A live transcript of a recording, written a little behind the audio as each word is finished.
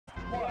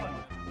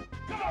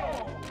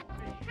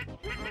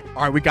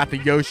All right, we got the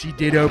Yoshi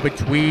Ditto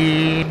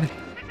between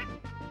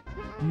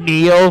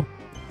Neil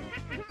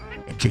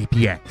and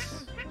JPX.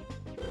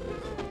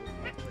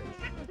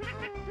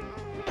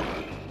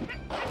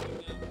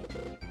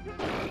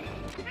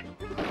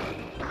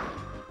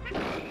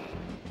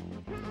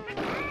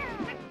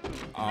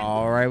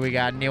 All right, we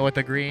got Neil with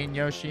the green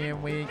Yoshi,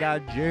 and we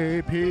got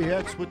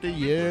JPX with the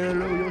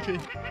yellow Yoshi.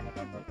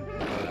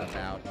 We're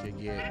about to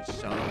get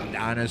some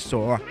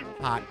dinosaur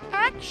hot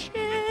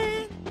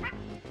action.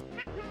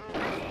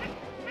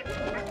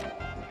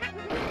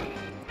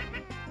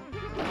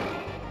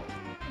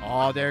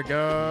 Oh, there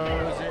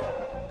goes it.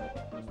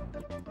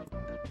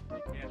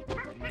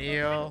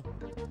 Neil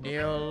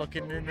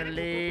looking in the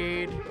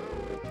lead.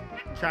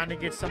 Trying to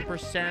get some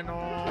percent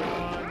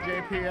on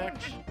JPX.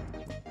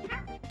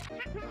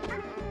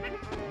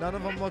 None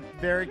of them look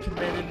very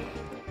committed.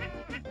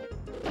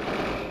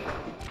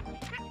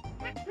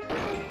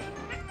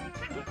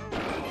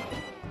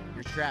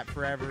 You're trapped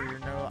forever. You're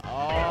no.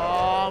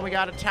 Oh, we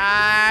got a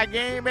tie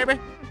game, baby.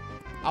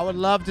 I would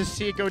love to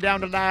see it go down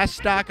to last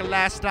stock, a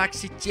last stock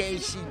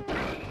situation.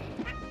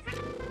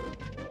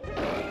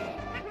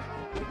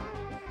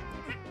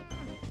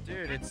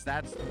 Dude,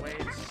 that's the way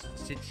it's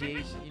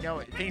situation. You know,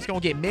 things gonna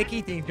get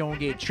Mickey, things gonna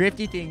get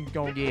Trifty, things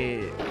gonna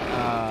get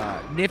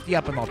nifty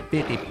up on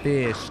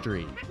 55th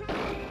Street.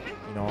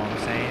 You know what I'm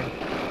saying?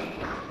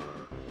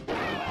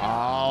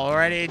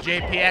 Alrighty,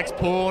 JPX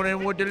pulling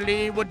in with the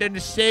lead within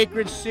the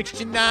sacred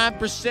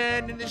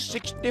 69% in the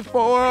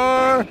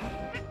 64.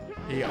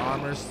 He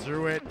armors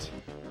through it.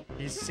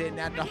 He's sitting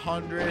at the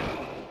 100.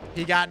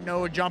 He got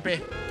no jumpy.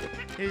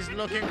 He's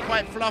looking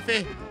quite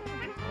fluffy.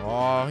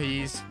 Oh,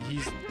 he's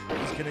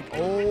gonna.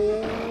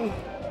 Oh.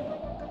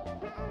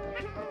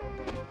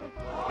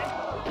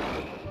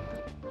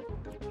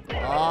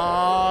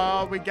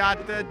 Oh, we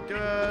got the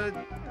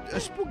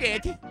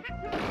spaghetti.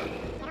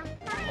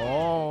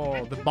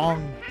 Oh, the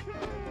bong.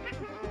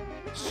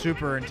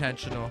 Super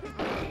intentional.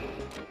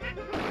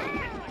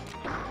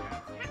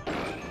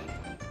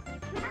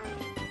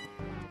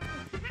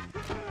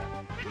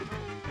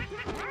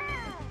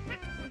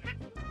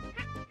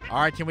 All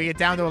right, can we get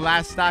down to a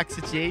last stock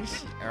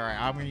situation? All right,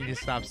 I'm going to need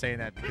to stop saying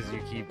that because you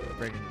keep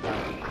bringing it up.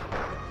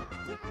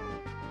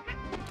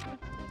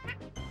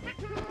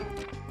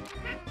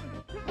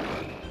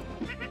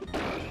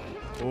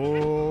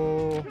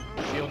 Oh,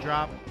 shield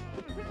drop.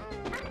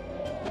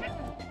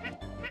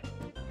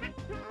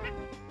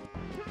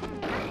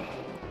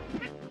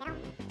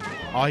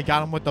 Oh, he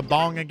got him with the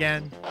bong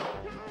again.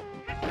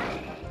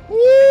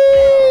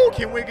 Woo!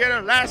 Can we get a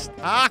last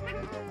stock?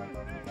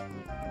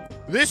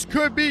 This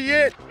could be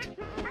it.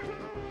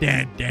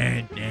 Dun,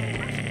 dun,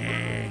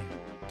 dun.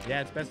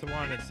 Yeah, it's best of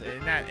one.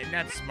 Isn't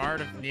that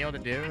smart of Neil to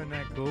do? Isn't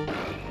that cool?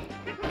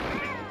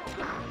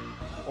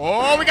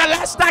 Oh, we got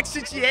last stock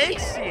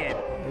situation.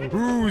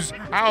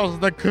 How's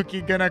the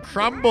cookie gonna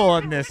crumble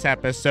in this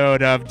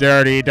episode of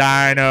Dirty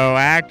Dino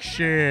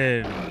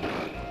Action?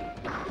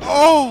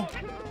 Oh!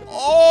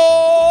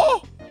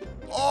 Oh!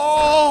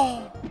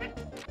 Oh!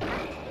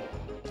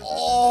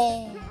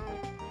 Oh!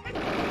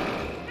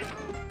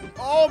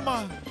 Oh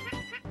my!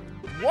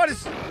 What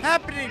is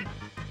happening?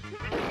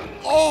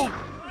 Oh!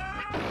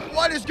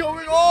 What is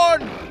going on?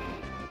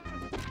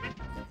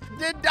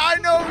 The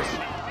dinos!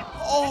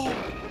 Oh!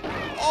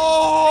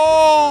 Oh!